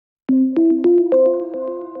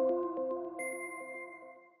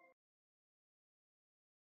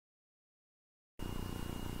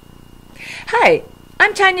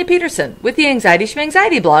I'm Tanya Peterson with the Anxiety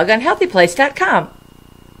Schmanxiety blog on HealthyPlace.com.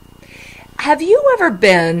 Have you ever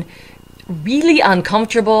been really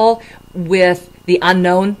uncomfortable with the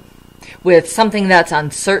unknown, with something that's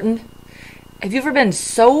uncertain? Have you ever been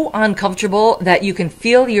so uncomfortable that you can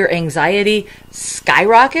feel your anxiety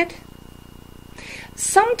skyrocket?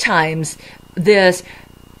 Sometimes this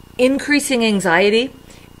increasing anxiety,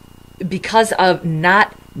 because of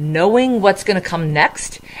not knowing what's going to come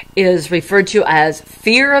next, is referred to as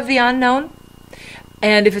fear of the unknown.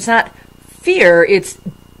 And if it's not fear, it's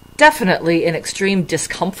definitely an extreme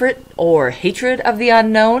discomfort or hatred of the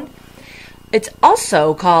unknown. It's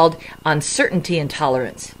also called uncertainty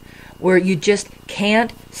intolerance, where you just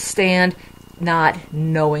can't stand not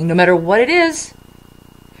knowing. No matter what it is,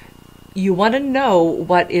 you want to know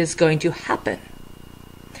what is going to happen.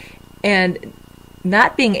 And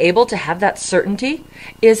not being able to have that certainty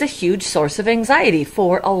is a huge source of anxiety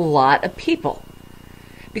for a lot of people.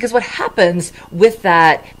 Because what happens with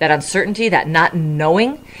that uncertainty, that not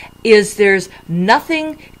knowing, is there's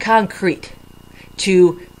nothing concrete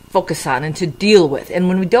to focus on and to deal with. And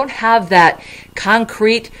when we don't have that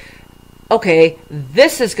concrete, okay,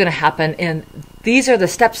 this is going to happen and these are the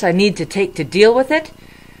steps I need to take to deal with it,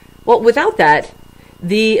 well, without that,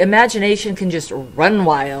 the imagination can just run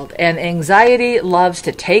wild, and anxiety loves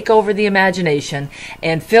to take over the imagination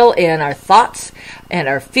and fill in our thoughts and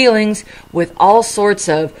our feelings with all sorts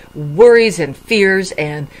of worries and fears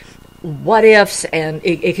and what ifs, and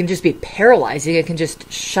it can just be paralyzing. It can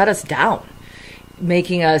just shut us down,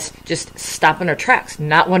 making us just stop in our tracks,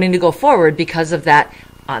 not wanting to go forward because of that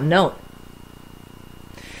unknown.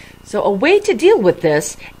 So a way to deal with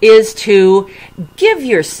this is to give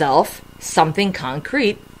yourself something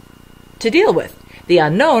concrete to deal with. The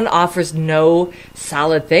unknown offers no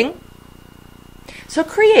solid thing. So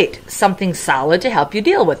create something solid to help you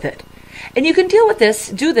deal with it. And you can do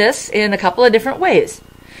this in a couple of different ways.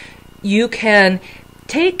 You can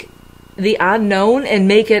take the unknown and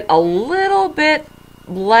make it a little bit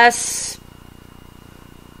less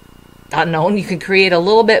unknown. You can create a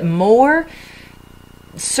little bit more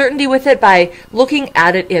certainty with it by looking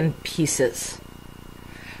at it in pieces.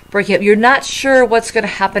 Breaking up. You're not sure what's going to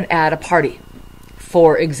happen at a party,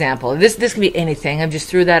 for example. This can be anything. I just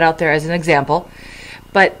threw that out there as an example.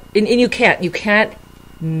 But and you can't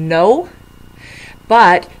know,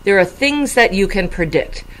 but there are things that you can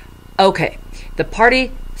predict. Okay, the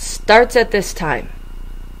party starts at this time.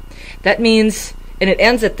 That means, and it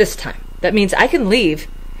ends at this time. That means I can leave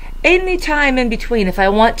any time in between if I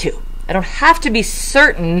want to. I don't have to be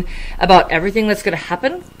certain about everything that's going to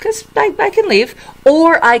happen because I can leave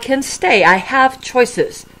or I can stay. I have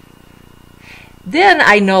choices. Then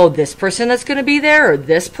I know this person that's going to be there or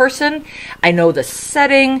this person. I know the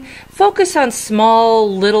setting. Focus on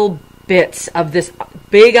small little bits of this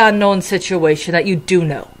big unknown situation that you do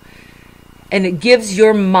know. And it gives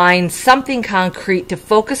your mind something concrete to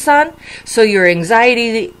focus on so your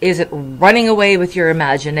anxiety isn't running away with your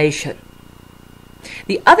imagination.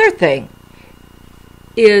 The other thing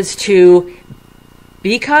is to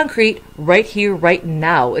be concrete right here, right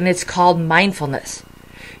now, and it's called mindfulness.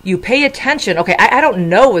 You pay attention. Okay, I don't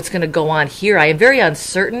know what's going to go on here. I am very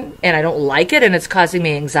uncertain, and I don't like it, and it's causing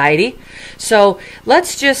me anxiety. So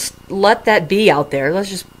let's just let that be out there. Let's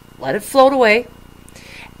just let it float away.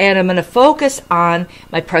 And I'm going to focus on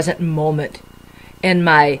my present moment and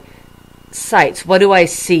my sights. What do I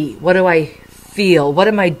see? What do I feel? What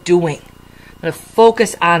am I doing? I'm going to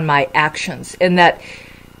focus on my actions, and that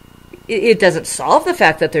it doesn't solve the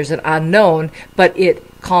fact that there's an unknown, but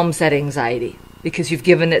it calms that anxiety because you've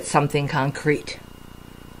given it something concrete.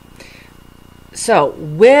 So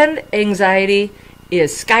when anxiety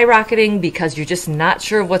is skyrocketing because you're just not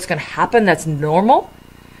sure of what's going to happen, that's normal.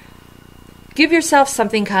 Give yourself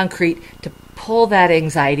something concrete to pull that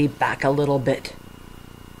anxiety back a little bit.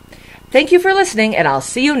 Thank you for listening, and I'll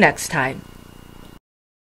see you next time.